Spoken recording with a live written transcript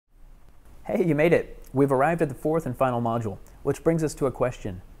Hey, you made it! We've arrived at the fourth and final module, which brings us to a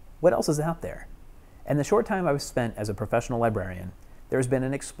question. What else is out there? In the short time I've spent as a professional librarian, there's been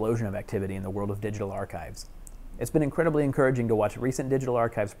an explosion of activity in the world of digital archives. It's been incredibly encouraging to watch recent digital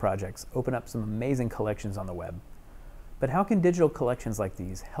archives projects open up some amazing collections on the web. But how can digital collections like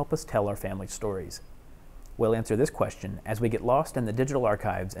these help us tell our family stories? We'll answer this question as we get lost in the digital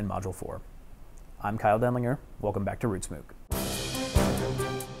archives in Module 4. I'm Kyle Demlinger. Welcome back to RootsMOOC.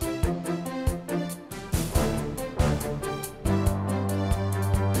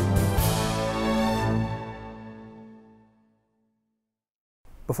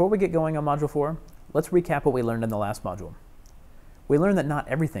 Before we get going on Module 4, let's recap what we learned in the last module. We learned that not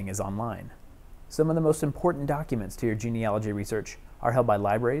everything is online. Some of the most important documents to your genealogy research are held by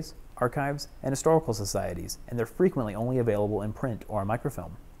libraries, archives, and historical societies, and they're frequently only available in print or on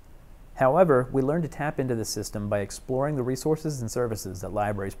microfilm. However, we learned to tap into this system by exploring the resources and services that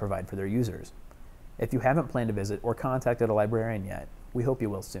libraries provide for their users. If you haven't planned a visit or contacted a librarian yet, we hope you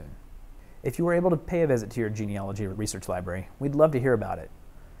will soon. If you were able to pay a visit to your genealogy research library, we'd love to hear about it.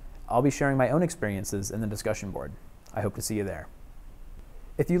 I'll be sharing my own experiences in the discussion board. I hope to see you there.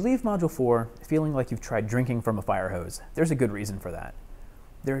 If you leave Module 4 feeling like you've tried drinking from a fire hose, there's a good reason for that.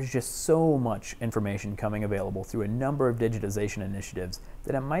 There's just so much information coming available through a number of digitization initiatives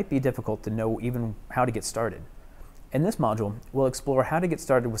that it might be difficult to know even how to get started. In this module, we'll explore how to get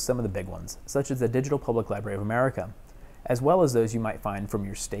started with some of the big ones, such as the Digital Public Library of America, as well as those you might find from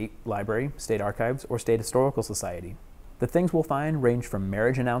your state library, state archives, or state historical society. The things we'll find range from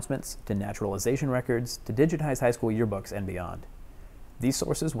marriage announcements to naturalization records to digitized high school yearbooks and beyond. These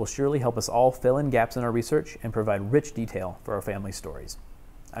sources will surely help us all fill in gaps in our research and provide rich detail for our family stories.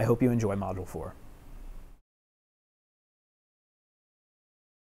 I hope you enjoy Module 4.